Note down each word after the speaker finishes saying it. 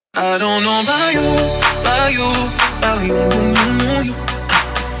I don't know about you, about you, about you.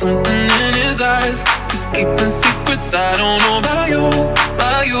 Something in his eyes, he's keeping secrets. I don't know about you,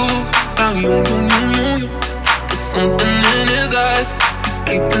 about you, about you. There's something in his eyes, he's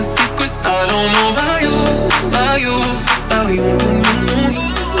keeping secrets. I don't know about you, about you, about you.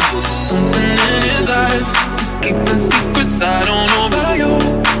 Something in his eyes, he's keeping secrets. I don't know about you,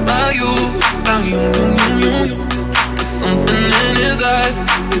 about you, about you. There's something in his eyes,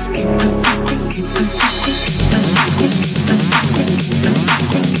 he's keeping secrets, keeping secrets, keeping secrets, keeping secrets, keeping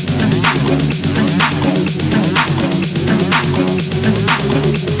secrets, keeping secrets, keeping secrets, keeping secrets, keeping secrets, keeping secrets,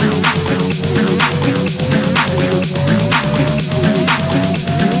 keeping secrets, keeping secrets, keeping secrets, keeping secrets,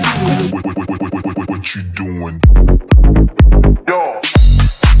 keeping secrets. What you doing? Yo.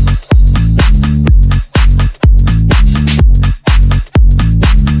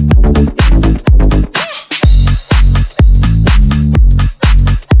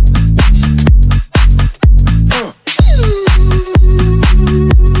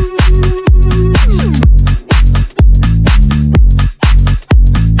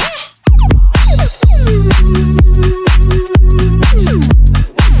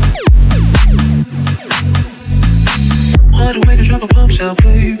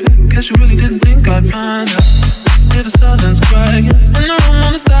 Guess you really didn't think I'd find out. Hear the silence crying in the room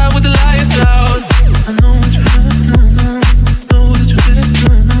on the side with the lights out. I know what you feel, know what you feel.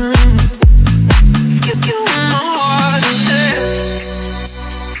 Forget you in my heart again.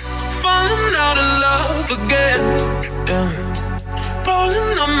 Falling out of love again.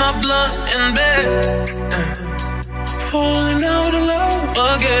 Rolling up my blunt in bed. Falling out of love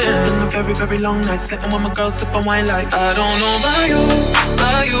again. It's been a very, very long night sitting with my girl sipping wine like I don't know about you,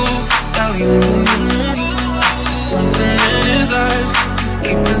 about you, about you. Something in his eyes, he's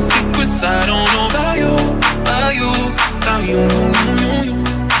keeping secrets. I don't know about you, about you, about you.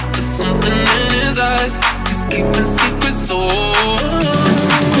 There's something in his eyes, he's keeping secrets.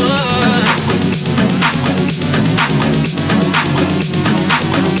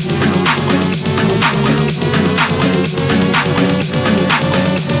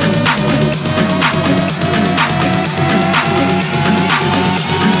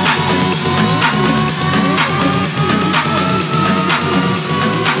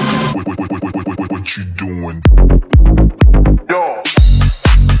 What you doing? Yo.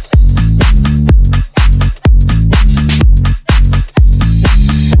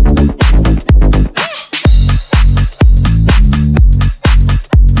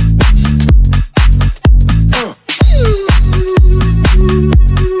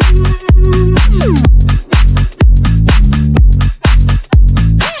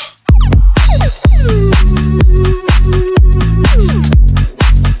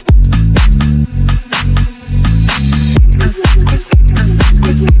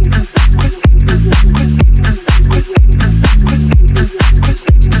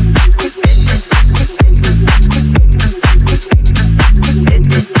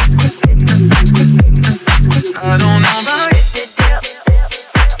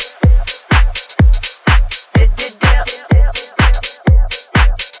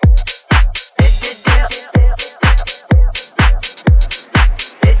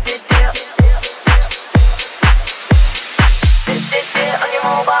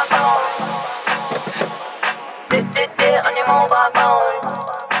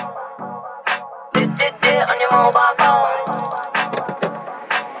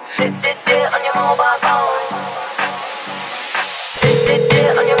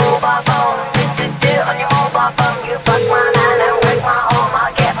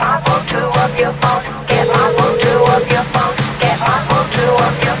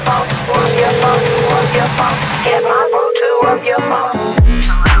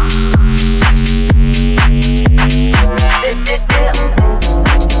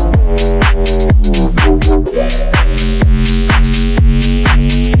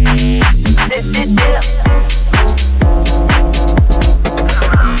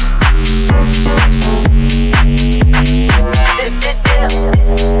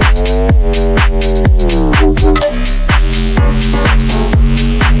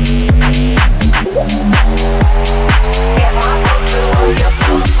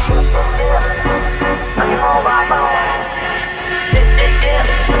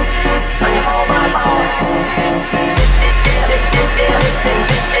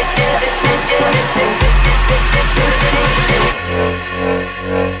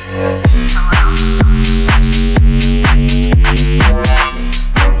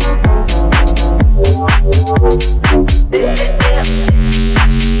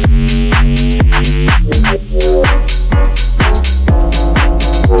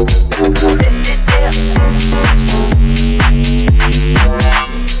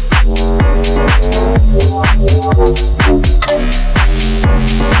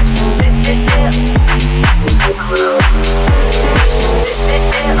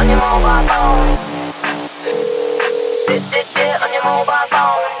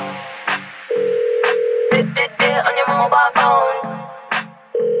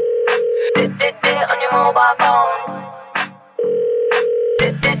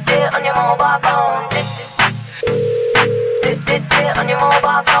 your mobile phone. On your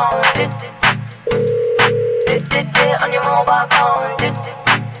mobile phone. On your mobile phone.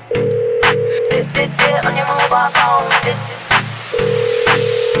 On your mobile phone.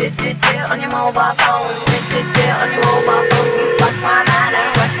 On your mobile phone. On your mobile phone. You fuck my mind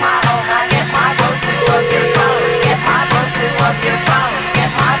and wreck my home. I get my go-to up your phone. Get my go-to up your phone.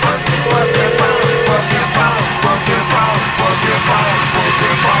 Get my go-to up your phone. Up your phone. Up your phone. Up your phone. Up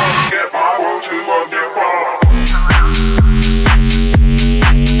your phone. Get my go-to up your phone.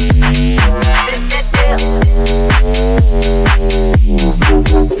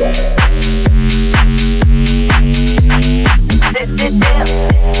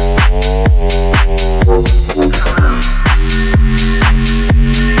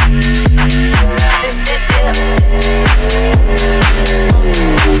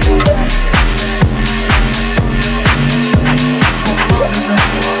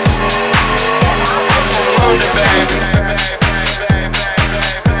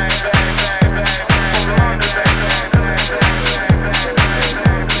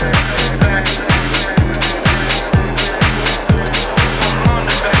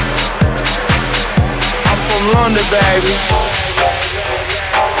 London, baby.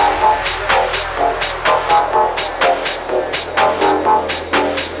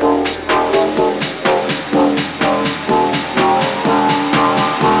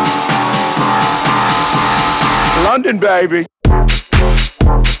 London, baby.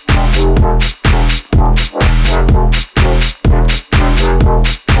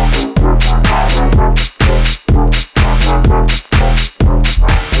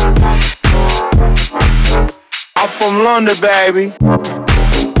 I'm from London, baby.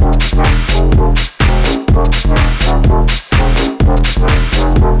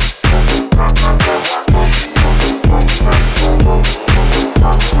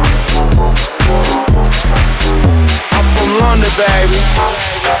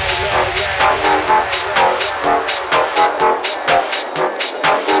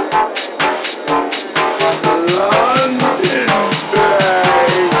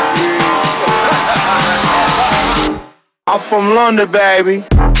 I'm from London, baby. I'm from London, baby.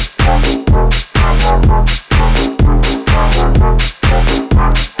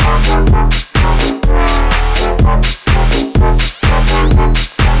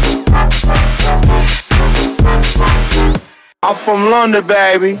 I'm from London,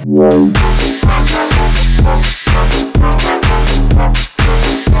 baby.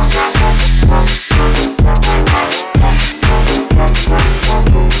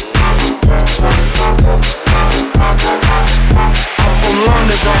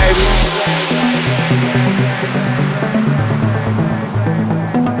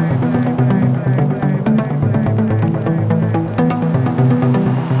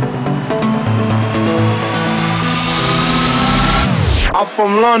 I'm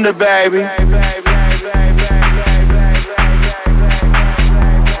from London, baby.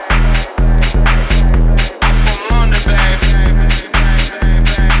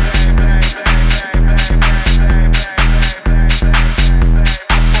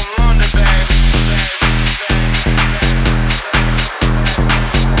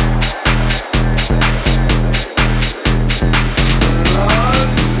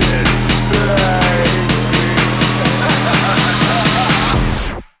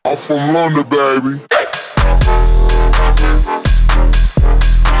 I'm from London, baby.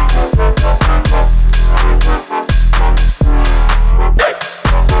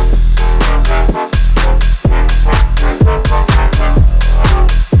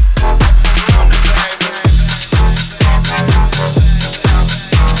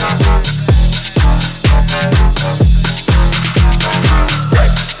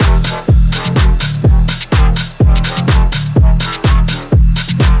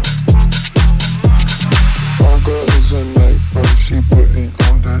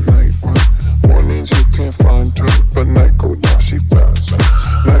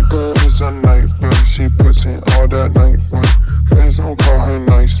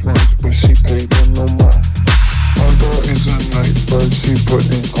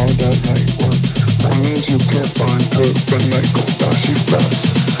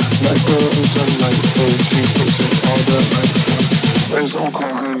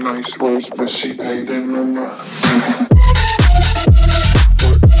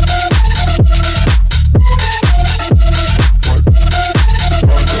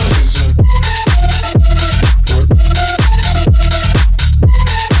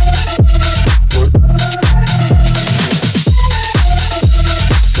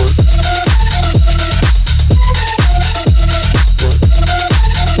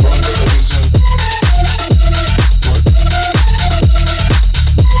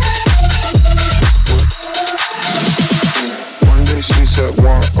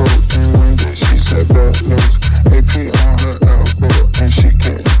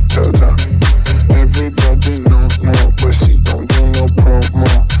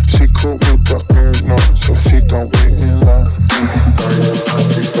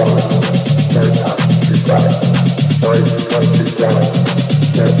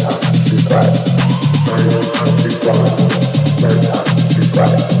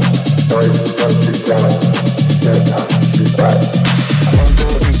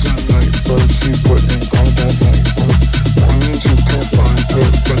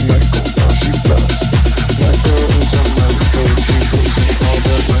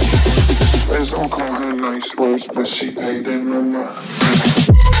 but she ain't in my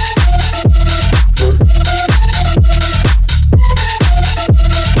mind.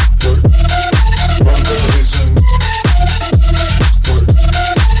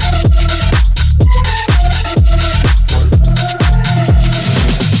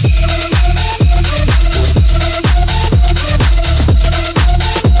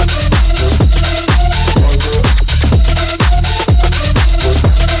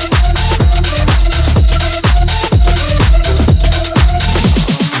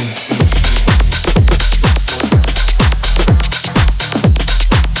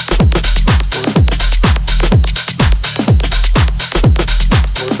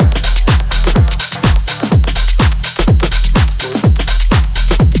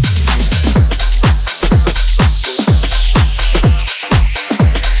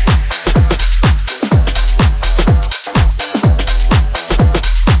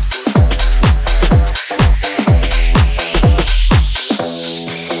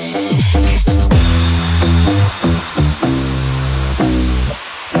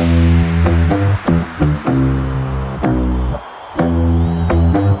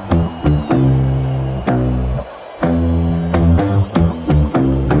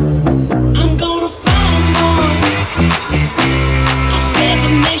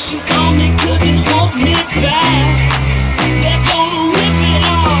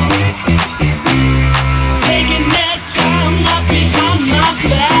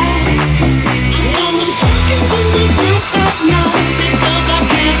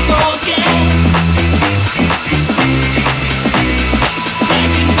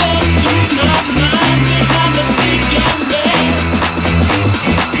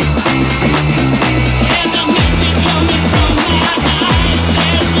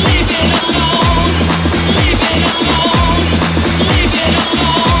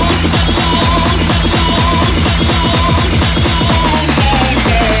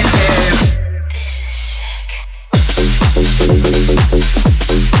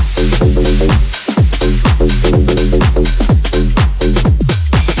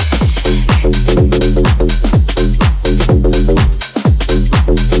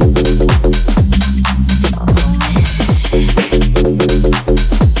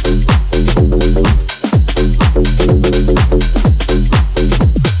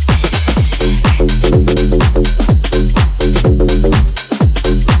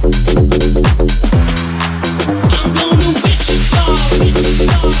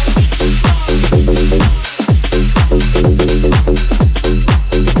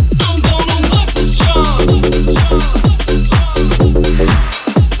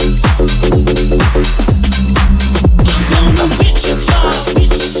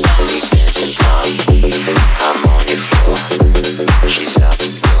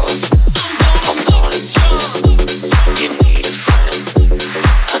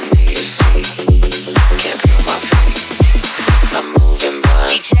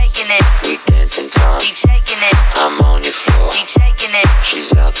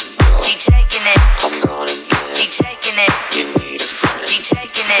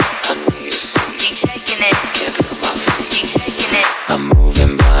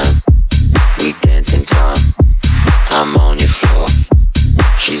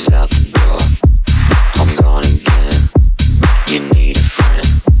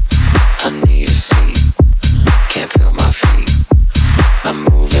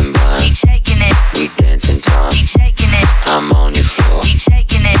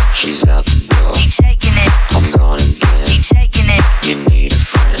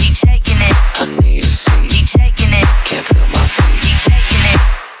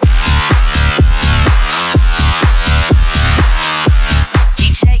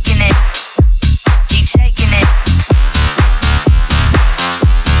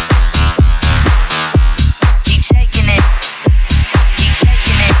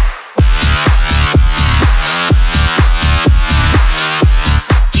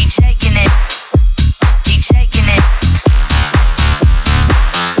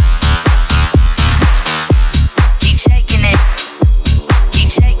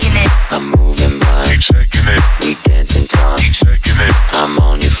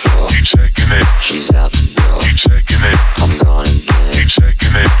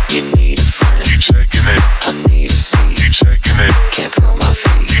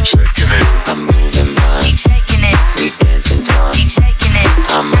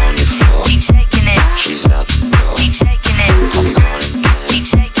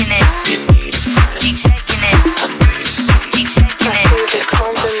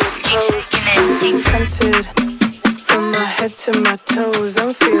 From my head to my toes,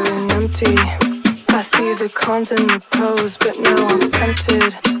 I'm feeling empty. I I see the cons and the pros, but now I'm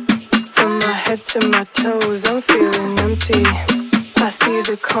tempted. From my head to my toes, I'm feeling empty. I see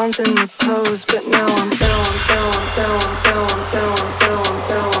the cons and the pros, but now I'm down, down, down, down, down, down,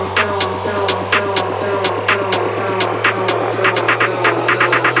 down, down, down, down, down.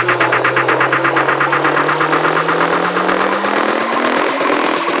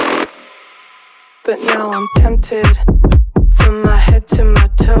 But now I'm tempted. From my head to my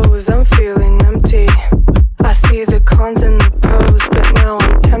toes, I'm feeling empty. I see the cons and the pros, but now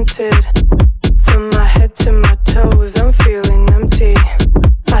I'm tempted. From my head to my toes, I'm feeling empty.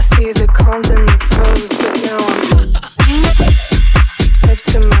 I see the cons and the pros, but now I'm head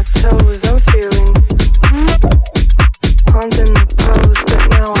to my toes, I'm feeling cons and the pros, but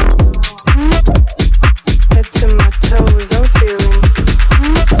now I'm head to my toes, I'm feeling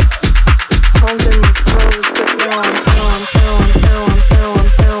cons and the pros, but now I'm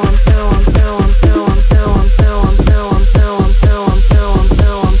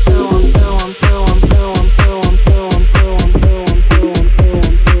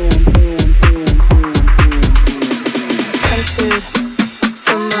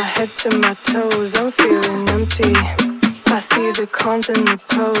to my toes, I'm feeling empty. I see the cons and the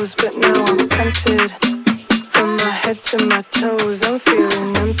pros, but now I'm tempted. From my head to my toes, I'm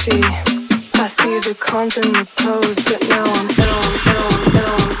feeling empty. I see the cons and the pros, but now I'm down, down,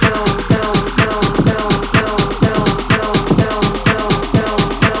 down, down, down, down, down, down, down,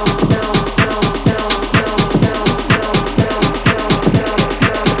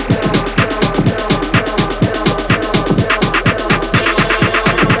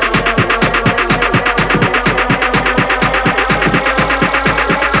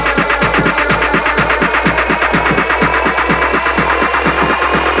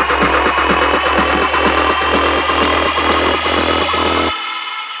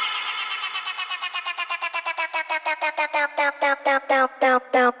 down, down, down,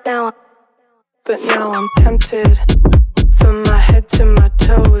 down, down, but now I'm tempted. From my head to my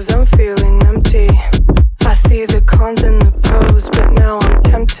toes, I'm feeling empty. I see the cons and the pros, but now I'm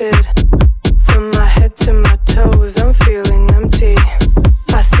tempted. From my head to my toes, I'm feeling empty.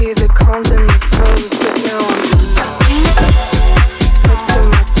 I see the cons and the pros, but now I'm head to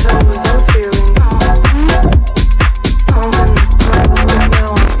my toes, I'm feeling cons and the pros, but now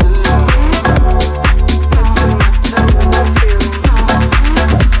I'm head to my toes, I'm feeling cons and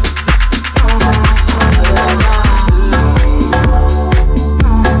the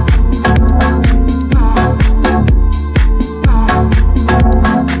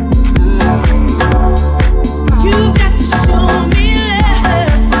You've got to show me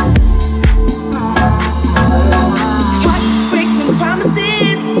love. Heartbreaks and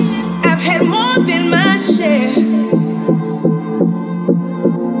promises, I've had more than my share.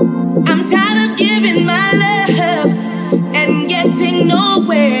 I'm tired of giving my love and getting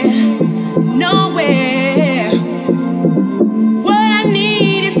nowhere, nowhere. What I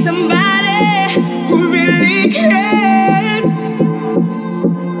need is somebody who really cares.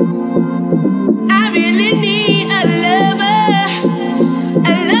 I really need a lover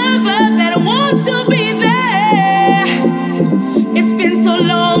that wants to be there. It's been so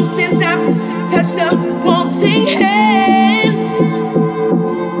long since I've touched a wanting hand.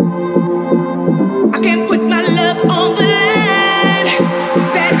 I can't put my love on the line.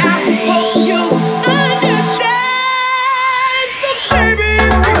 That I hope you understand. So baby,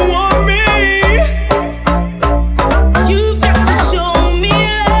 if you want me, you've got to show me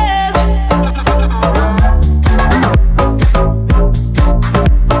love.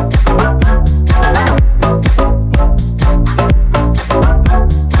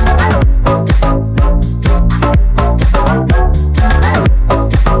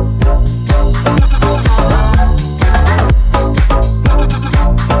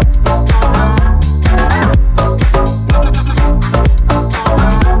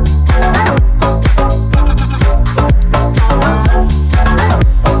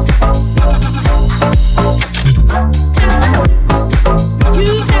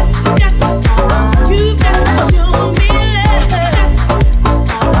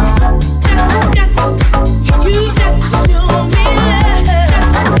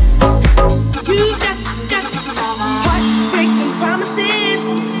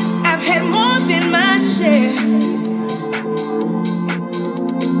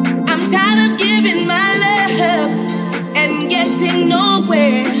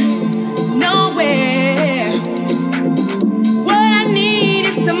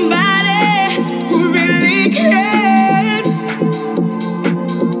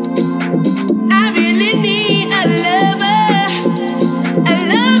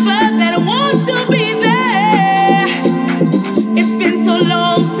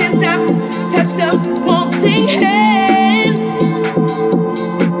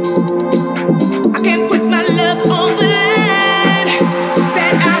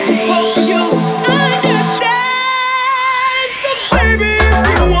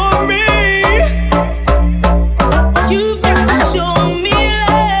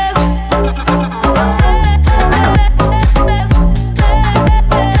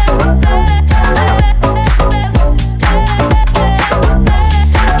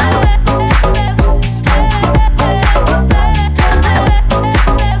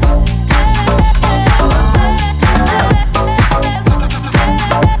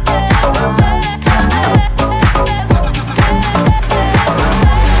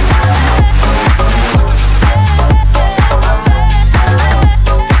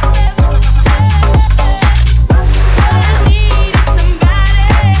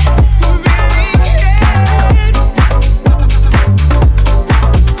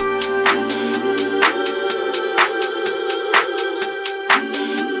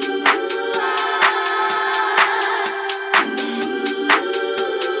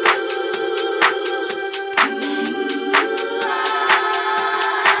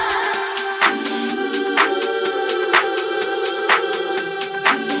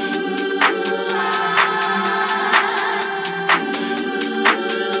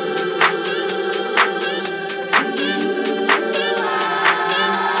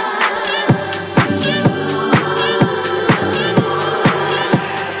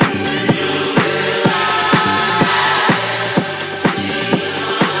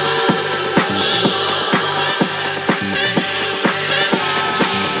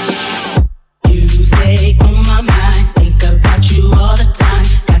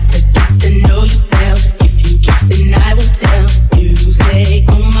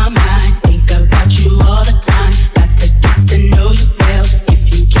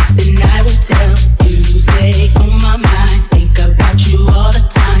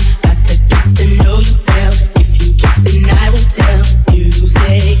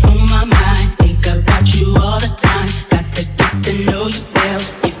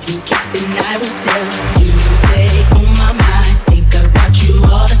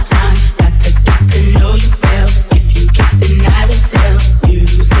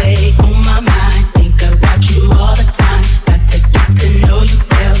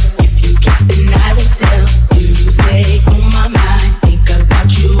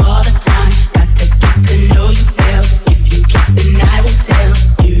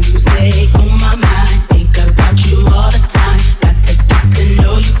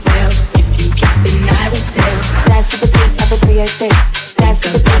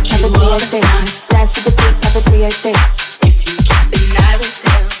 the beat of the 303. Dance to the beat of the 303. If you kiss, then I will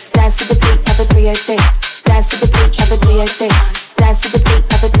tell. Dance to the beat of the 303. Dance to the beat of the 303. Dance to the beat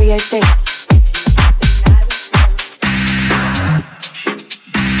of the 303.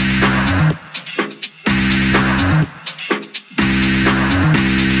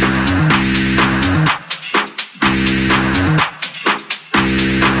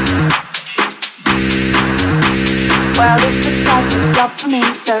 Well, this looks like a job for me,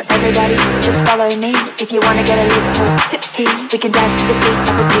 so everybody just follow me. If you wanna get a little tipsy, we can dance to the beat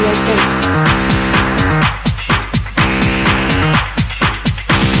of the 303.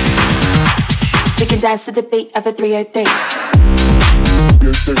 We can dance to the beat of the 303.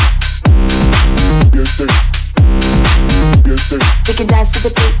 We can dance to the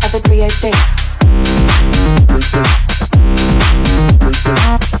beat of the 303.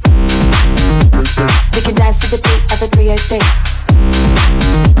 We can dance to the beat of the 303.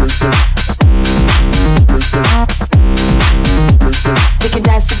 We can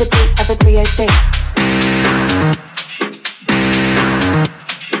dance to the beat of the 303.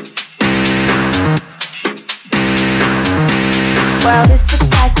 Well, this looks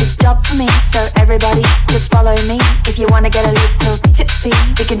like a job for me, so everybody just follow me. If you wanna get a little tipsy,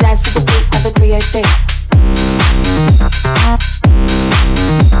 we can dance to the beat of the 303.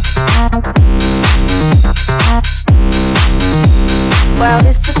 Well,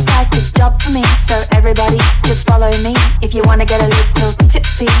 this looks like a job for me, so everybody just follow me. If you wanna get a little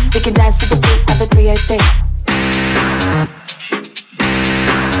tipsy, we can dance to the beat of the 303.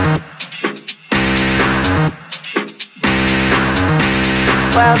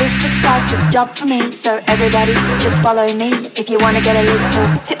 Well, this looks like a job for me, so everybody just follow me. If you wanna get a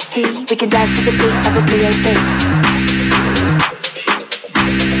little tipsy, we can dance to the beat of the 303.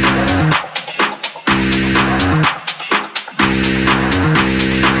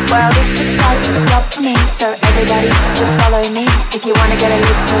 Well, this looks like a job for me, so everybody just follow me. If you wanna get a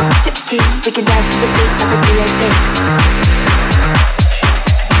little tipsy, we can dance to the beat of the 303.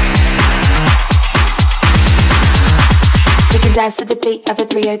 We can dance to the beat of the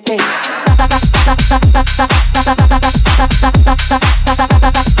 303.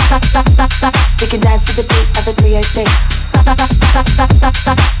 We can dance to the beat of the 303.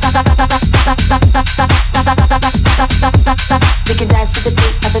 We can dance to the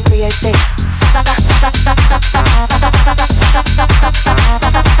beat of the 303.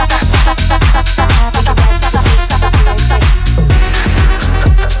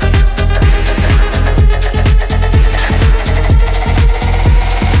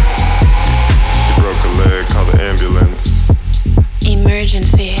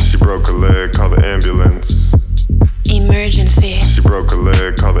 Emergency. She broke a leg, call the ambulance. Emergency. She broke a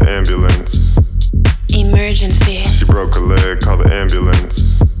leg, call the ambulance. Emergency. She broke a leg, call the ambulance.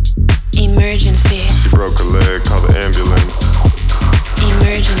 Emergency. She broke a leg, call the ambulance.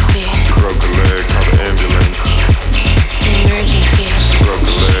 Emergency. She broke a leg, call the ambulance. Emergency. She broke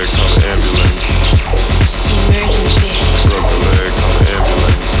a leg, call the ambulance. Emergency. She broke a leg, call the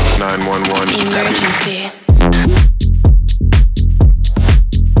ambulance. 911. Emergency.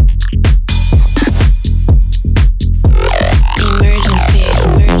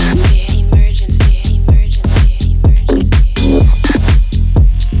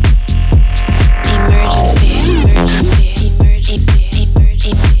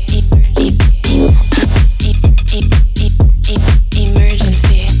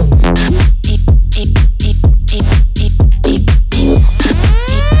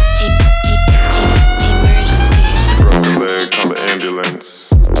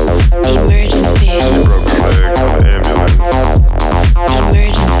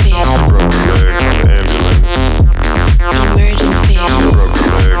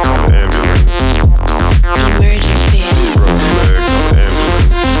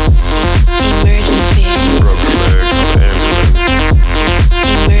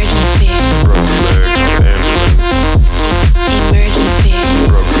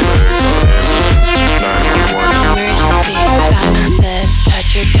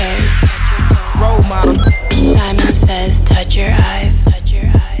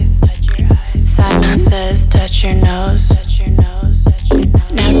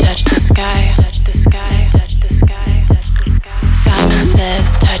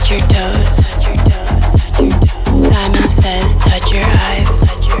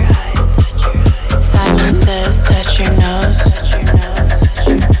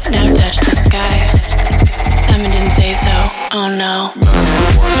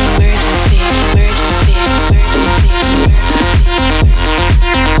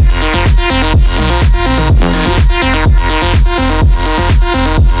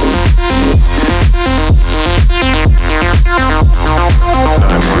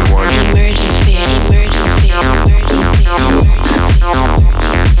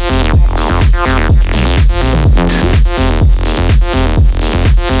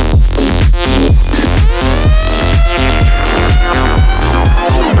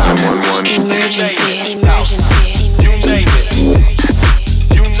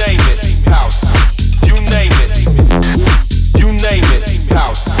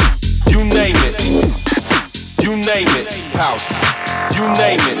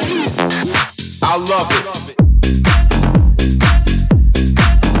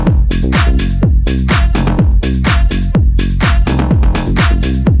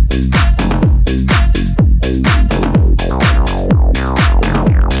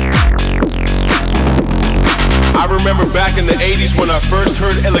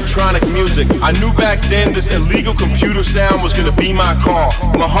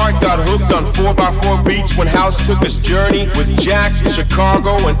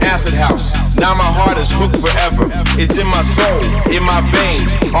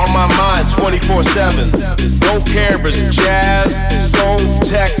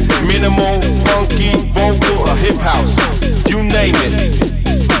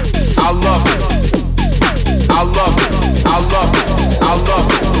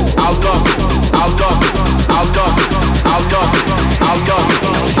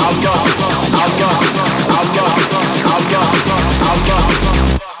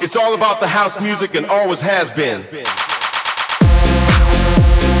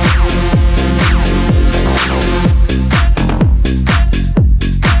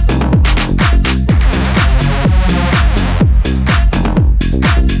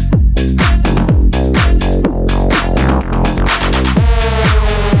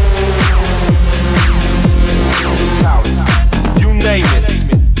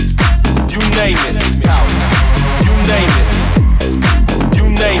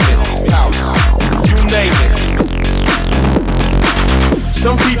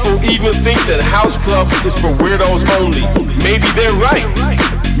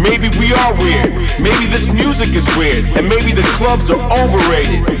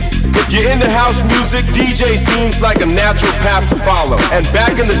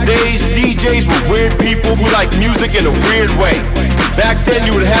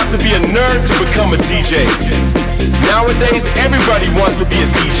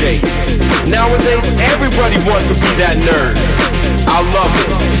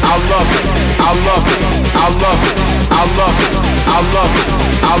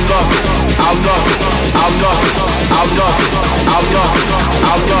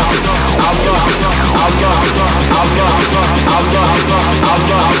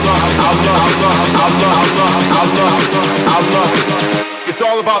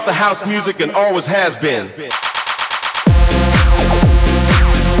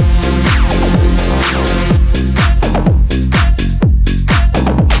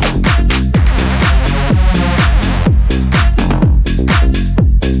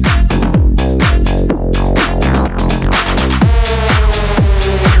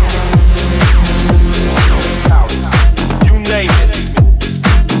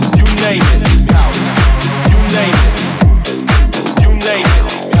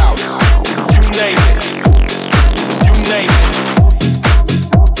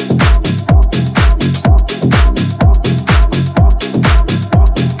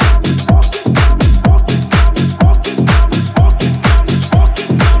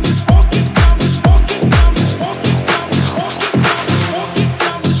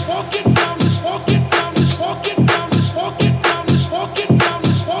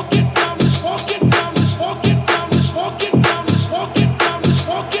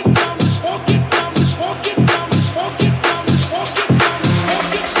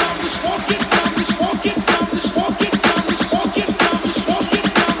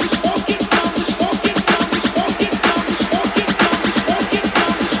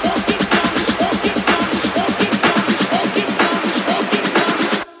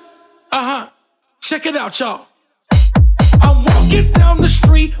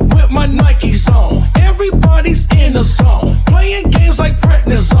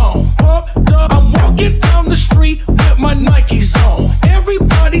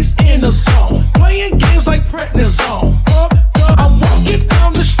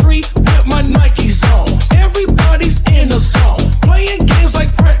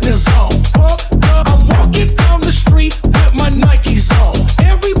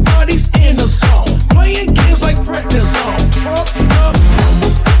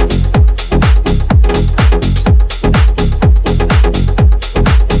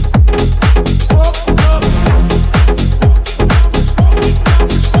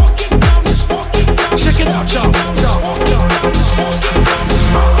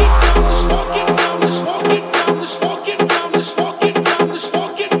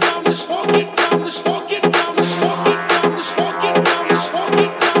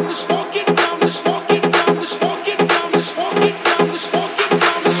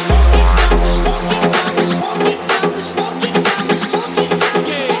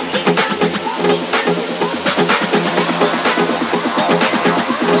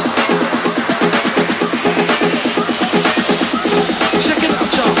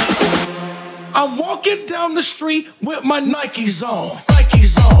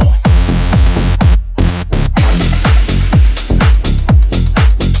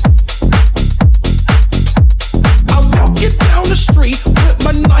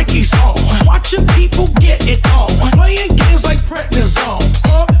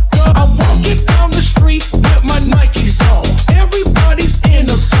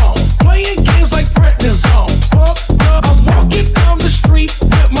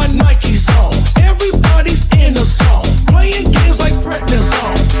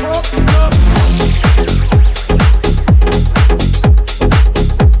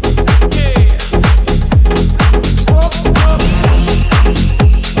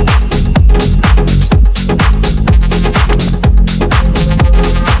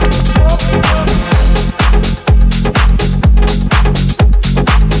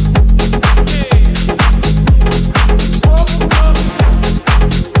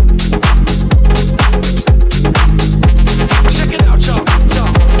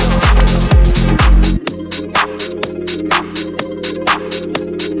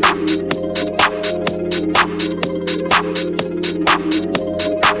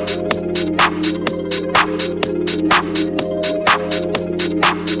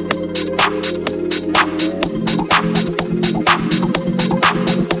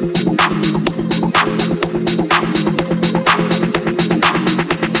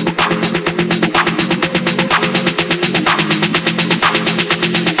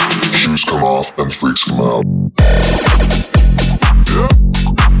 shoes come off and freaks come out.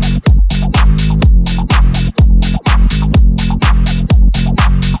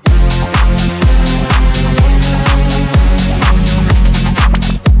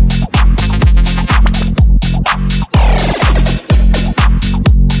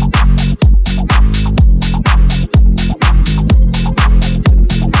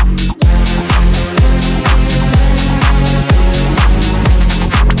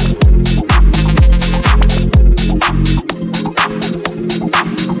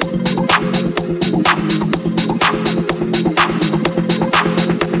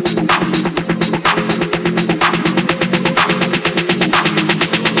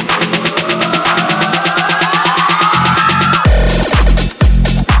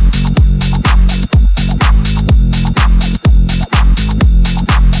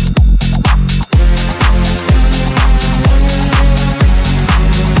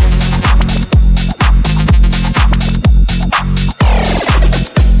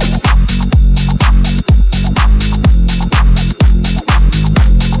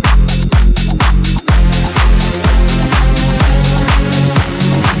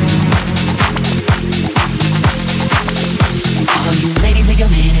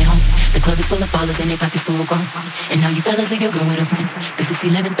 leave your girl with her friends. This is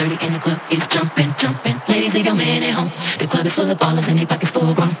 11:30 and the club is jumping, jumping. Ladies, leave your man at home. The club is full of ballers and their pockets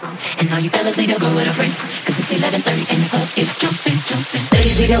full grown. And all you fellas, leave your girl with her friends. Cause it's 11:30 and the club is jumping, jumping.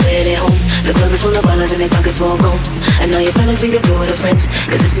 Ladies, leave your man at home. The club is full of ballers and their pockets full grown. And all you fellas, leave your girl with her friends.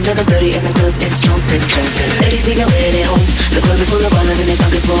 Cause it's 11:30 and the club is jumping, jumping. Ladies, leave your man at home. The club is full of ballers and their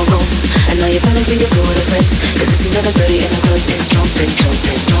pockets full grown. And all you fellas, leave your girl with her friends. Cause it's 11:30 and the club is jumping,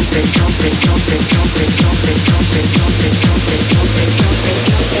 jumping, jumping, jumping, jumping, jumping, jumping, jumping, jumping, jumping, jumping, jumping,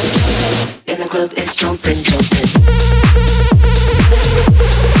 jumping. And the club is jumping, jumping.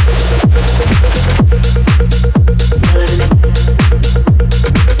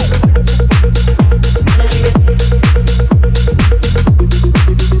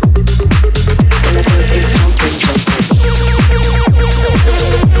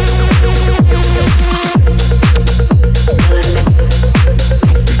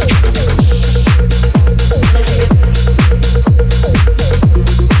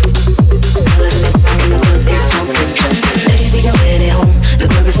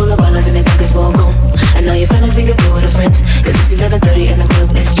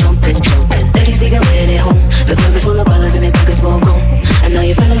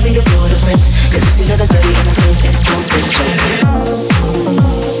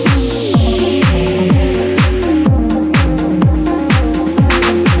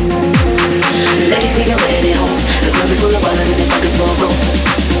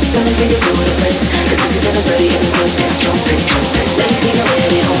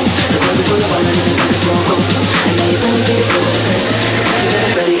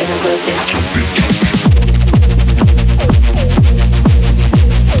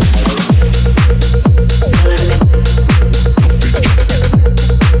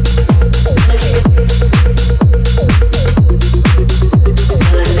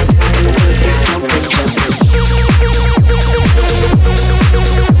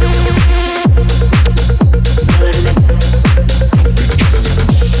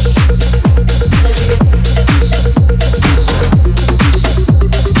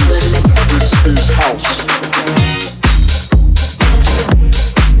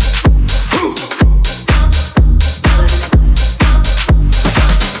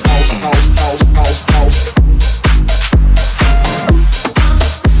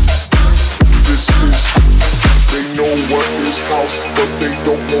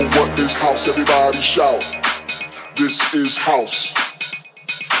 House.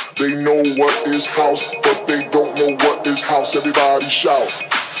 They know what is house, but they don't know what is house. Everybody shout.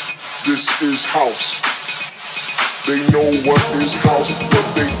 This is house. They know what is house, but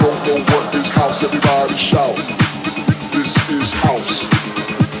they don't know what is house. Everybody shout. This is house.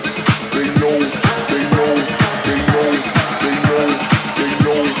 They know, they know, they know, they know, they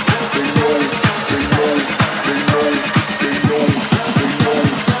know, they know, they know, they know, they know, they know, they know, they know,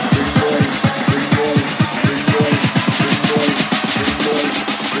 they know.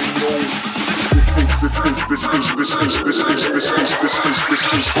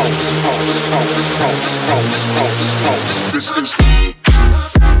 This is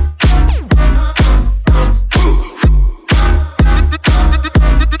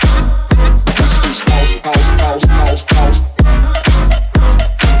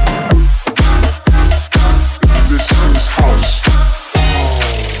house.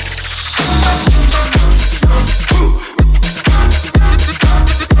 This is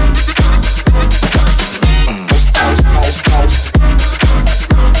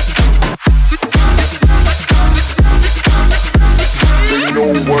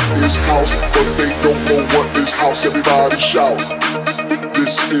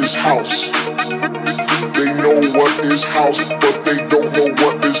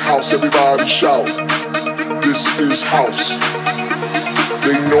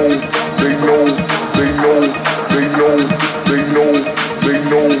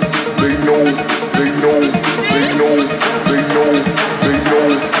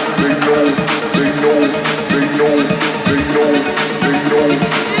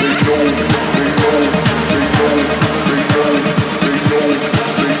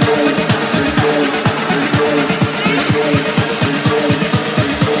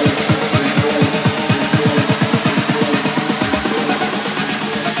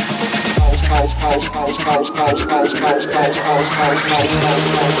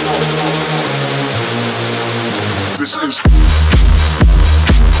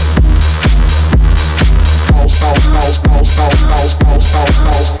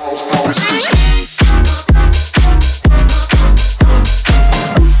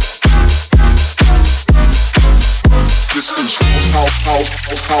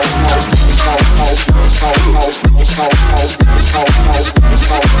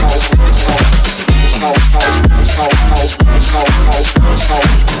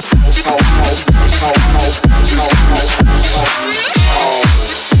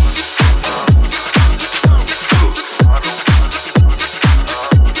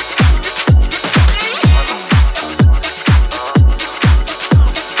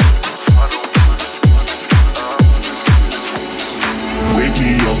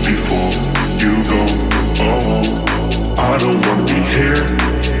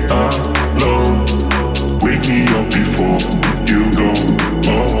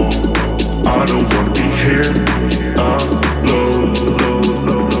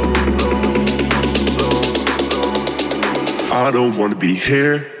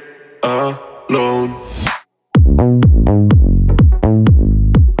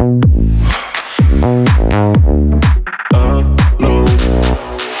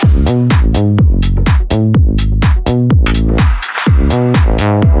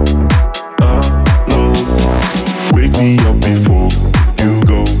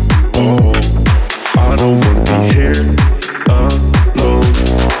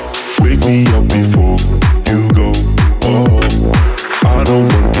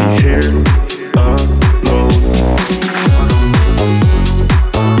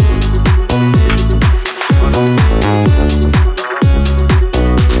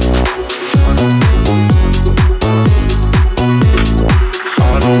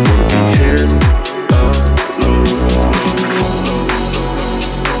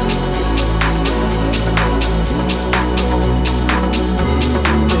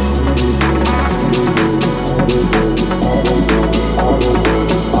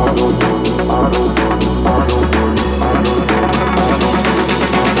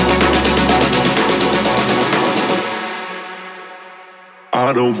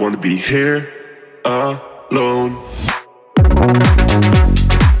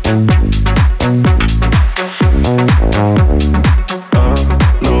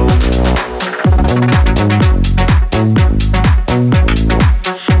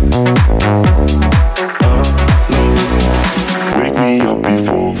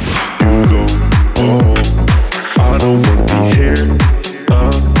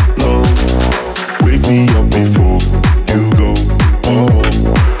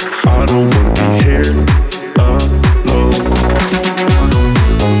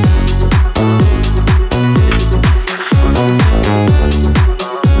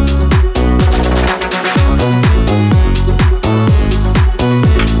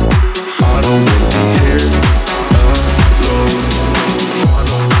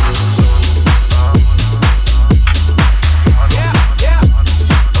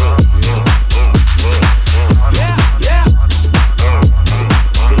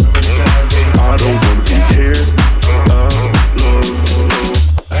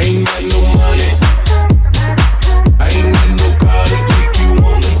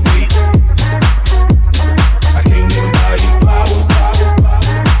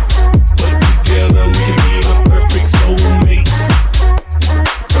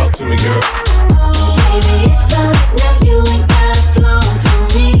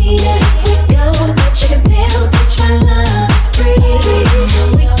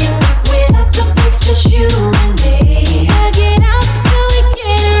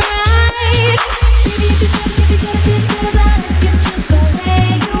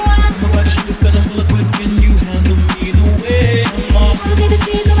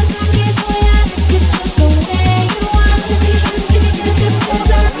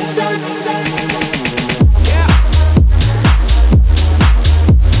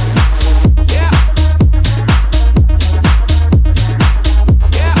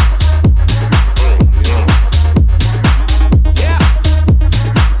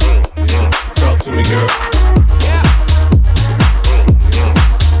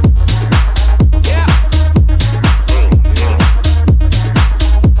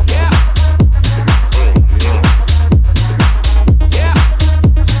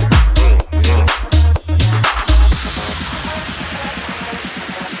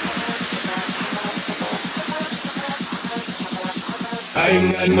I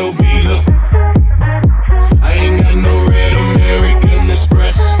ain't got no visa. I ain't got no red American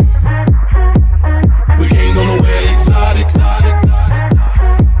Express.